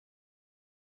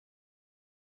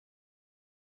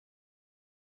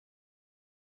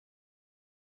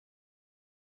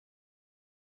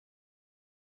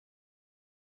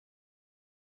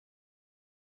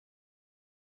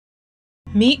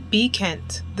Meet B.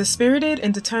 Kent, the spirited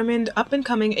and determined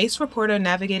up-and-coming ace reporter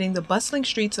navigating the bustling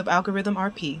streets of Algorithm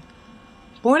RP.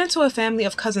 Born into a family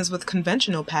of cousins with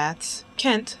conventional paths,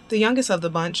 Kent, the youngest of the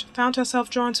bunch, found herself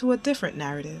drawn to a different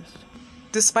narrative.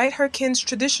 Despite her kin's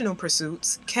traditional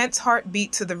pursuits, Kent's heart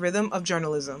beat to the rhythm of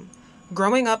journalism.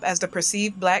 Growing up as the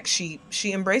perceived black sheep,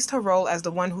 she embraced her role as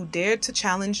the one who dared to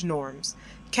challenge norms.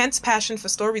 Kent's passion for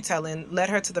storytelling led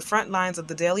her to the front lines of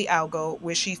the Daily Algo,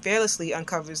 where she fearlessly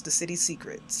uncovers the city's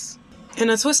secrets. In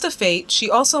a twist of fate, she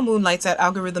also moonlights at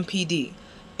Algorithm PD,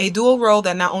 a dual role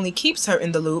that not only keeps her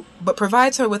in the loop, but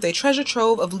provides her with a treasure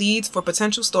trove of leads for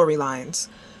potential storylines.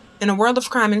 In a world of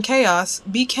crime and chaos,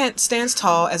 B. Kent stands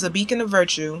tall as a beacon of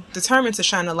virtue, determined to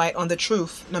shine a light on the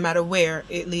truth, no matter where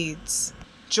it leads.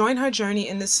 Join her journey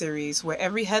in this series, where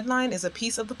every headline is a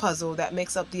piece of the puzzle that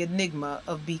makes up the enigma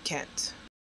of B. Kent.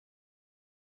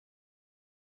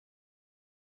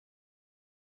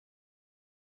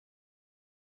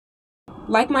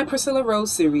 Like my Priscilla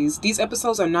Rose series, these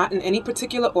episodes are not in any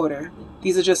particular order.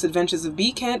 These are just adventures of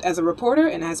B. Kent as a reporter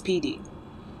and as PD.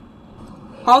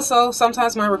 Also,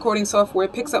 sometimes my recording software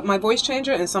picks up my voice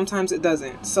changer and sometimes it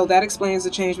doesn't, so that explains the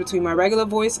change between my regular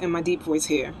voice and my deep voice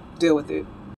here. Deal with it.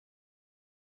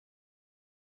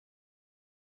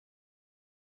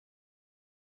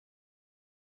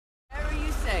 Whatever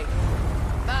you say.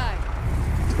 Bye.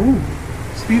 Ooh,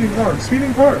 speeding car,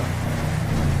 speeding car.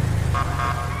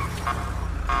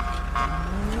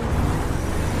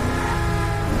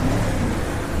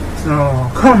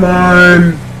 Oh, come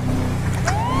on.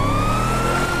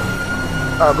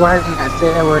 Go ahead and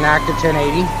say that we're in active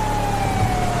 1080.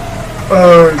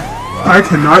 I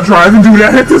cannot drive and do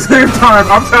that at the same time.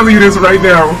 I'm telling you this right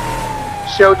now.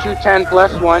 Show 210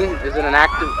 plus 1 is in an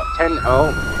active 10. Oh,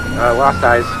 lost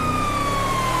eyes.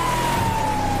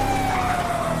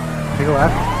 Take a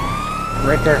left.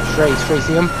 Right there, straight,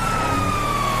 see him.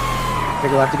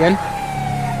 Take a left again.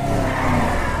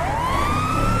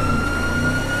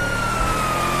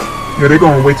 Yeah, they're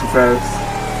going way too fast.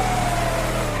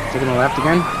 Taking a left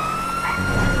again.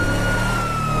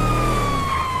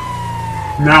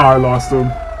 Now I lost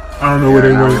them. I don't know where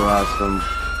they went. Lost them.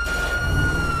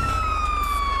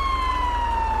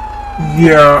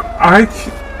 Yeah, I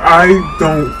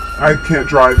can't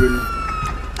drive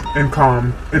in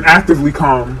calm, and actively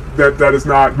calm. That is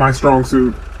not my strong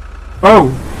suit. Oh.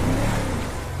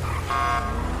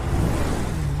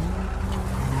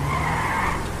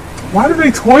 Why do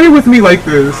they toy with me like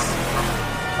this?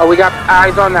 Oh, we got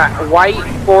eyes on that white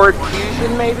Ford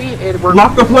Fusion, maybe?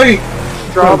 Lock the plate!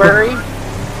 Strawberry?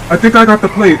 I think I got the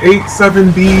plate.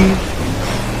 87B.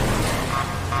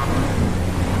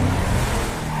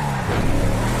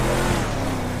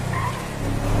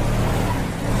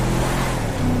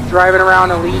 Driving around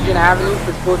Allegiant Avenue,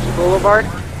 Vespucci Boulevard.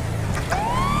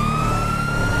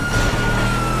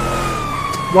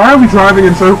 Why are we driving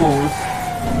in circles?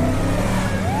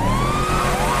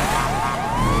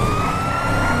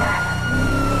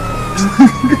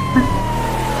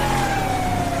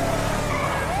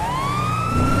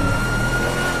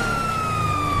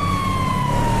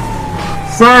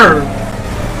 Sir!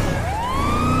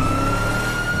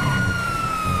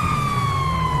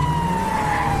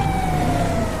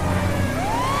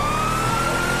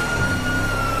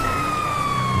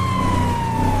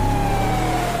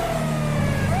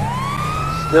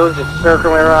 Still just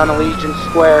circling around Allegiant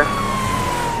Square.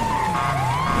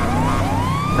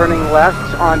 Turning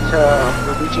left onto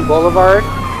Vespucci Boulevard.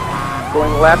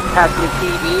 Going left past the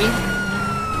PD.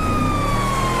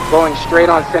 Going straight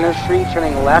on Center Street,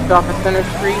 turning left off of Center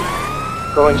Street,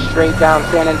 going straight down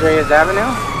San Andreas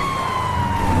Avenue,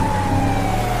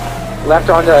 left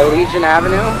onto Allegiant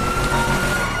Avenue,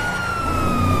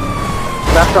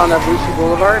 left on Vespucci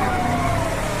Boulevard.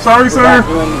 Sorry, sir.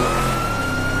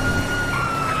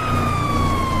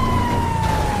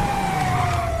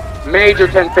 Major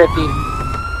 1050.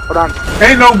 Hold on.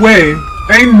 Ain't no way.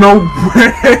 Ain't no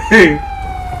way.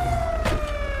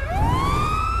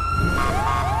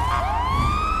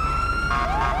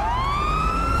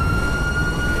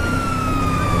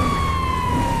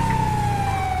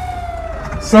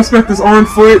 Suspect is on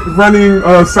foot, running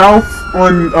south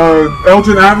on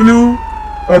Elgin Avenue.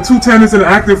 210 is in an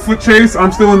active foot chase.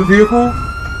 I'm still in the vehicle.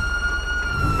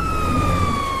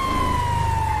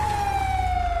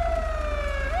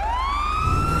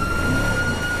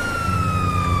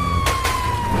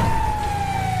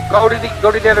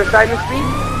 Go to the other side of the street.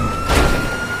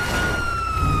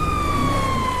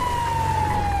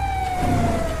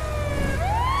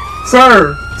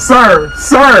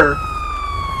 Sir!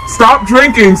 Stop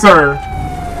drinking, sir!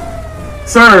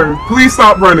 Sir, please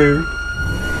stop running.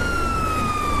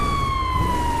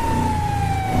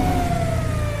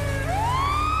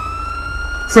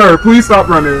 Sir, please stop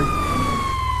running.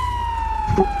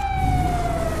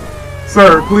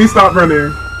 Sir, please stop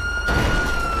running.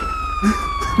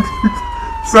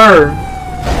 Sir.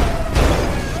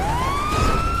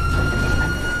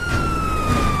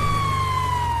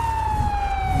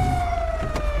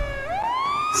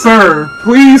 Sir,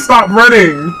 please stop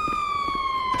running.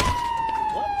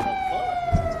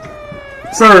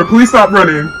 Sir, please stop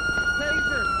running.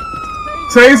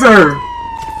 Taser!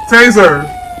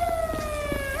 Taser!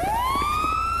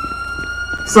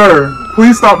 Sir,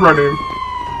 please stop running.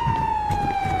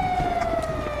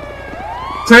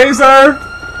 Taser!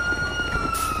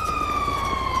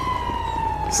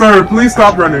 Sir, please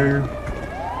stop running.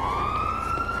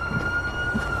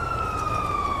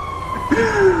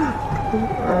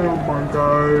 Oh my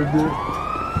god.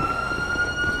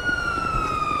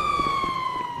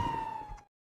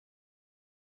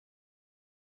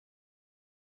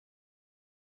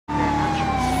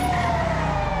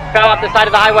 Fell off the side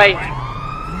of the highway.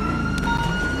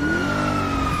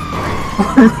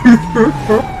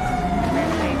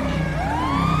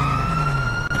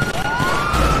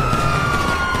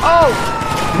 Oh!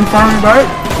 You firing back?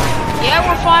 Yeah,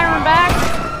 we're firing back.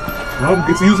 Well,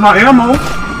 get to use my ammo.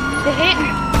 The hit.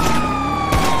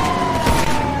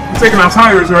 I'm taking out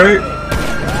tires, right?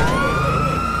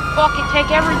 Fucking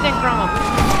take everything from them.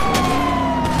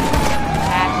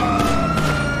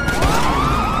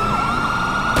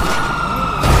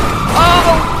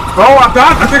 Oh,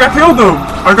 I think I killed them.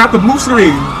 I got the blue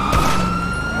screen.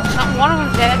 One of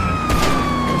them's dead.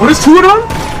 Oh, there's two of them?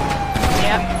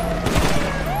 Yep.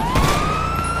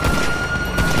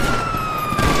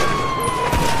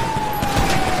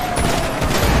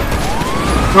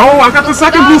 No, I got the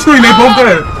second blue screen. They both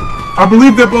dead. I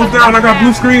believe they're both down. I got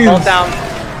blue screens. Both down.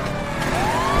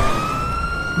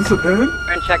 This a pen?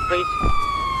 Turn check, please.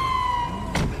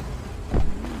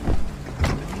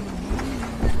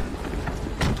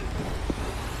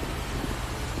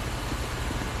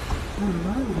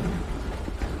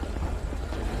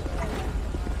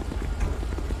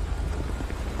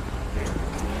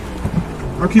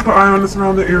 I'll keep an eye on the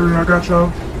surrounding area. I got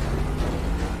y'all.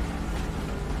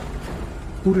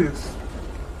 Who this?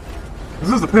 Is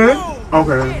this a pet?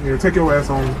 Okay, here, take your ass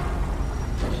home.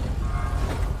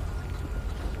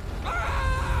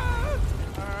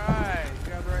 Alright, you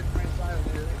got the right to remain silent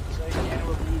here. Say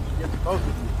cannibal abuse against both of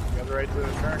you. You got the right to an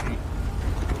attorney.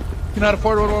 You cannot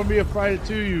afford what will be afforded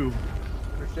to you.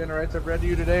 Understand the rights I've read to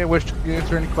you today and wish to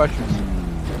answer any questions.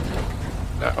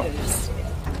 No.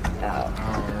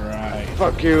 Alright.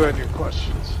 Fuck you and your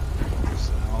questions.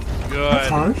 Sounds good. That's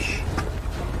harsh.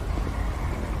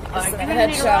 A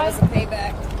headshot as a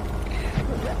payback.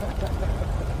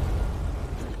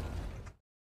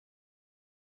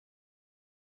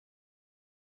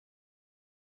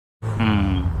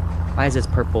 Why is this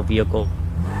purple vehicle?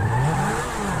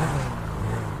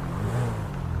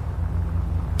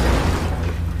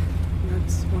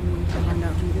 That's one way to find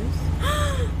out who it is.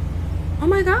 Oh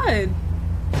my god!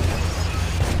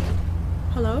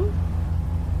 Hello?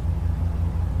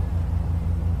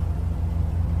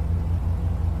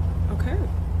 Okay.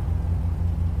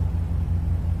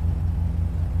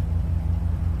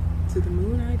 To the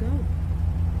moon I go.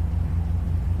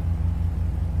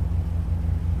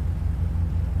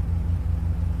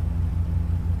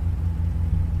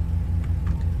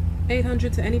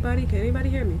 $800 to anybody? Can anybody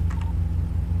hear me?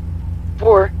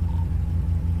 4.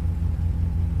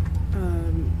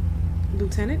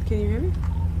 Lieutenant, can you hear me?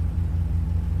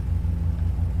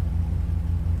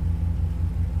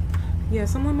 Yeah,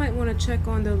 someone might want to check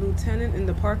on the lieutenant in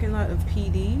the parking lot of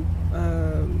PD.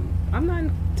 I'm not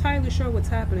entirely sure what's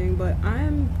happening, but I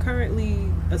am currently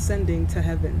ascending to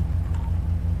heaven.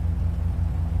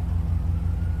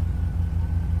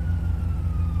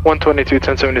 $122,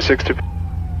 1076 to...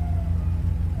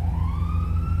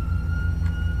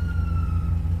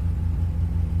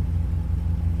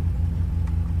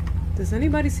 Does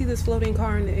anybody see this floating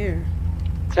car in the air?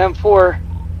 10-4.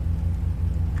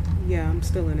 Yeah, I'm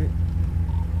still in it.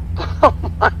 Oh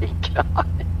my god.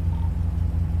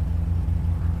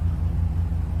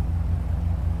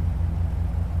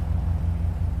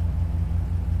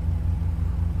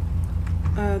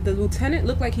 The lieutenant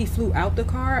looked like he flew out the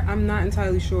car. I'm not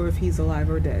entirely sure if he's alive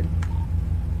or dead.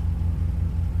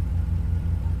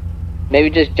 Maybe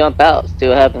just jump out, see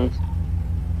what happens.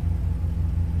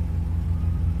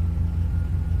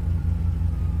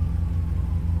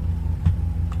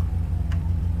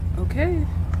 Okay.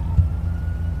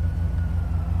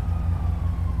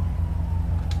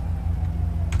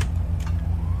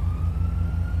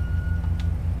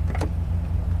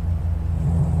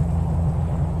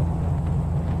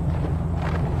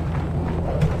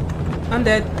 I'm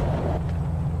dead.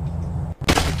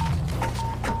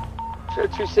 Show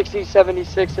 260,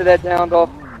 76 to that down, Dolph.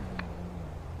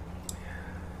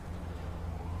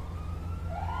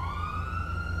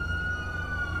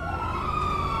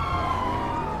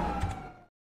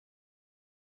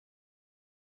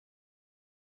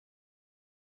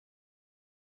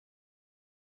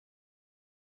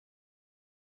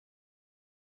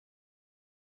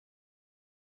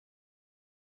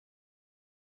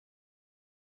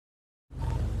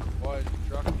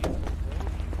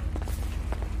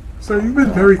 Sir, you've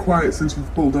been very quiet since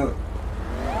you've pulled up.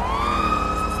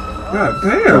 God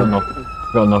damn!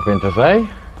 Got nothing to say.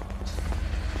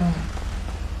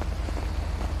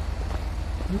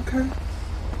 Okay.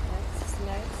 That's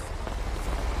nice.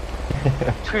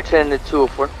 210 to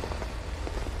 204.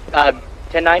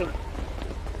 10-9.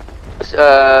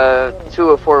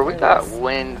 204. We got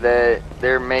wind that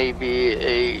there may be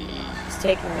a He's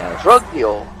taking notes. drug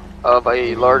deal of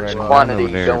a large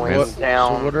quantity going So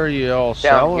down what are you all down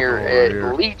selling here over at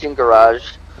here? Legion Garage.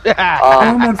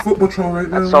 I'm on foot patrol right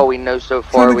now. That's all we know so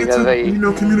far. Trying We to get have to,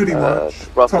 a community watch.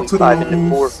 roughly Talk to the 4 or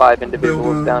locals, 5 individuals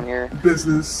build a down here.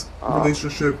 business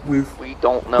relationship with We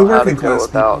don't the know how to working go class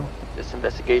about people. this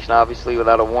investigation. Obviously,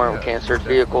 without a warrant, we can't search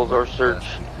vehicles or search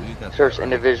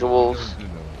individuals.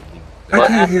 I Well,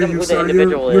 can't ask hear them you, who sir. the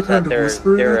individual You're is that kind of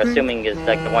whispering, they're I think. assuming is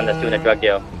like the one that's doing a drug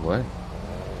deal. What?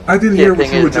 I didn't Yeah, hear the what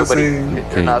thing you were is, just nobody- saying.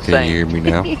 They're not Can you saying. hear me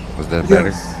now? Was that better?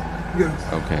 Yes.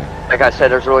 Yes. Okay. Like I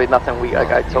said, there's really nothing we, like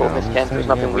I told Yeah, Miss I'm Kent, just there's saying,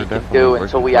 nothing yeah, we we're can definitely do working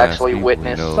until we class actually people,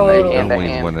 witness you know, a Totally. they always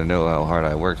hand-to-hand. want to know how hard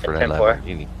I work for that 10-4.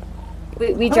 Lamborghini.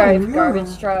 We drive yeah.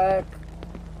 garbage truck.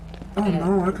 Oh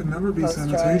no, I could never be Post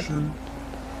sanitation.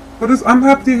 But I'm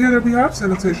happy to hear that we have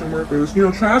sanitation workers. You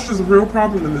know, trash is a real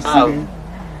problem in this city.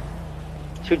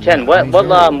 210. What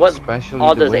Especially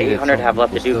all the does way that 800 some have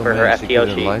left to people do still for her manage to get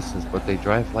a FTOC? license, but they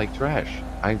drive like trash.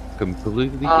 I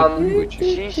completely agree with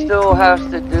you. She still has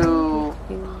to do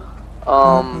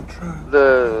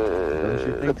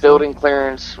the building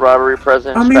clearance, robbery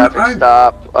presence, I mean, traffic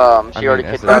stop. She already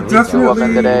as picked a up police two of them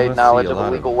officer, today. you must Knowledge see a of lot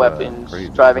illegal of, weapons, crazy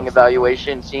driving stuff.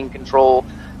 evaluation, scene control,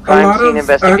 A crime lot scene of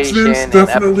investigation, accidents and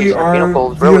definitely application of are penal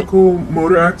codes. Really, vehicle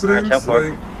motor accidents.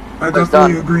 Alright, Like, I Well, it's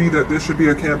definitely done. agree that there should be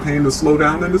a campaign to slow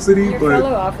down in the city, Your but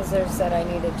fellow officer said I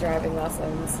needed driving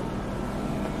lessons.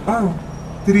 oh,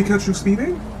 did he catch you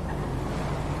speeding?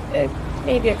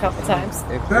 Maybe a couple times.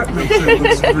 That makes it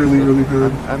looks really, really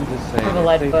good. I'm just saying, I'm a if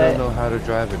lead they foot. don't know how to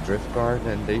drive a drift car,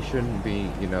 then they shouldn't be,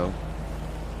 you know,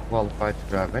 qualified to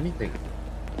drive anything.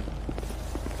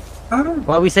 I don't.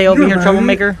 What we say over You're here, right.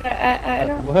 troublemaker? I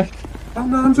don't. What? Oh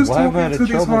no, I'm just Why am I talking the to these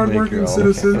troublemaker hardworking all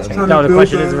citizens the trying No, to the build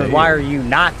question is, a. why are you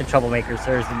not the troublemaker,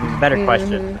 sir? Is the better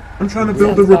question. I'm trying to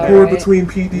build a Sounds about rapport right. between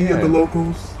PD and the Yeah.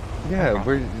 locals. Yeah,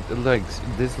 we're like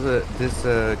this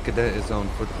cadet is on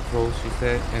foot patrol, she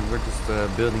said, and we're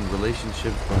just building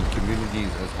relationships from communities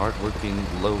as hardworking,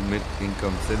 low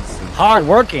mid-income citizens. Hard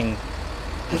working.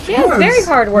 She is very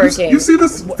hardworking. You see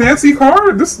this fancy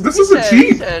car? This isn't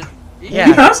cheap. He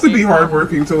Yeah. has to be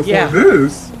hardworking to afford Yeah.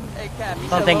 this. I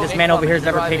don't think this man over here has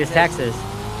ever paid his taxes.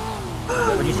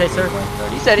 What'd you say, sir?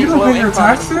 he said You he's don't low pay your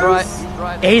income. taxes?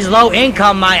 He's low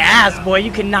income, my ass, boy.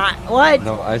 You cannot. What?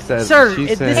 No, I said. Sir, she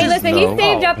this said, is- Hey, listen, he no,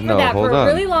 saved up for no, that for hold a on,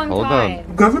 really long hold time.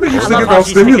 on. Governor used I to love give how out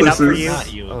she's sticking up for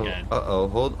stimuluses. you.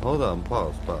 Hold on,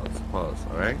 pause. All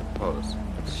right, pause.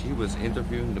 She was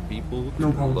interviewing the people,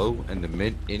 No the pause. low and the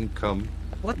mid-income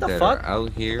What the that fuck? are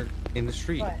out here in the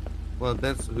street. What? Well,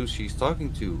 that's who she's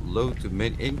talking to, low to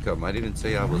mid-income. I didn't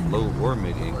say I was low or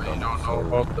mid-income, so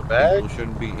about the bag? people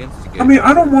shouldn't be instigating. I mean,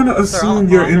 I don't want to Sir, assume I'm-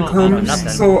 your I'm- income, nothing.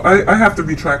 so I have to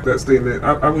retract that statement.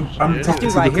 I'm This talking Dude, to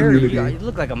the right here, you community.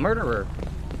 look like a murderer.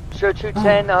 Show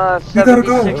 210, We gotta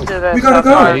go. 76 to the We gotta south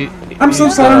go. side. I'm so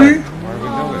sorry. Where are we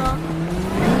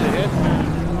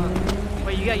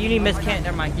going? Wait, you need Miss Kent.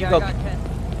 Never mind. You go.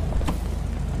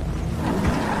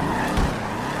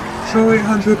 Show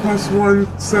 800 plus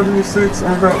 176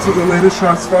 en route to the latest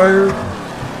shots fired.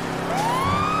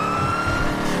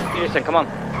 Peterson, come on.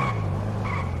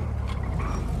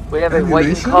 We have a white and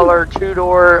Ammunition? color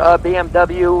two-door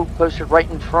BMW posted right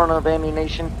in front of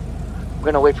ammunition. I'm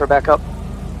gonna wait for backup.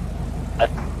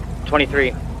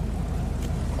 23.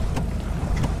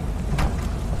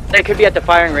 They could be at the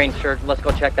firing range, sir. Let's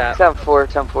go check that. 10-4,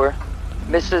 10-4.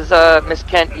 Miss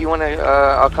Kent, you wanna?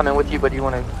 I'll come in with you, but you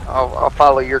wanna? I'll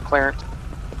follow your clearance.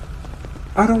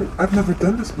 I've never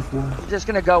done this before. I'm just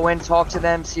gonna go in, talk to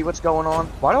them, see what's going on.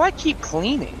 Why do I keep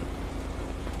cleaning?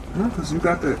 No, because you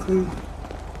got that clean.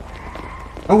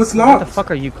 Oh, it's What locked. the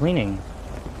fuck are you cleaning?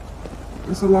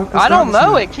 It's a locked I don't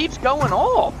know. establishment. It keeps going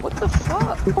off. What the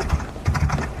fuck?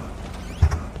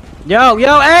 Yo,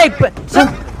 hey!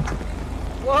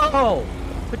 Whoa!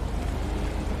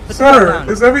 Sir,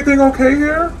 is everything okay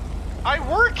here? I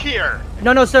work here.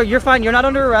 No, sir, you're fine. You're not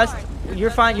under arrest. You're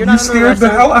fine. You're You not under scared arrest. the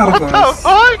Sir. hell out of What us. the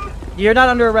fuck? You're not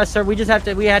under arrest, sir. We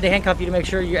had to handcuff you to make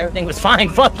sure everything was fine.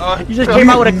 Fuck. You just came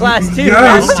out with a class 2.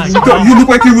 Yes, you look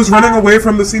like he was running away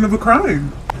from the scene of a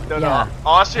crime. No.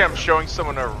 Honestly, I'm showing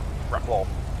someone well,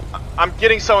 I'm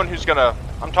getting someone who's gonna.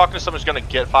 I'm talking to someone who's gonna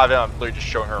get 5M. I'm literally just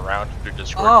showing her around through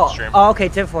Discord stream. Oh, okay,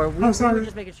 10-4. We sorry. were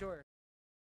just making sure.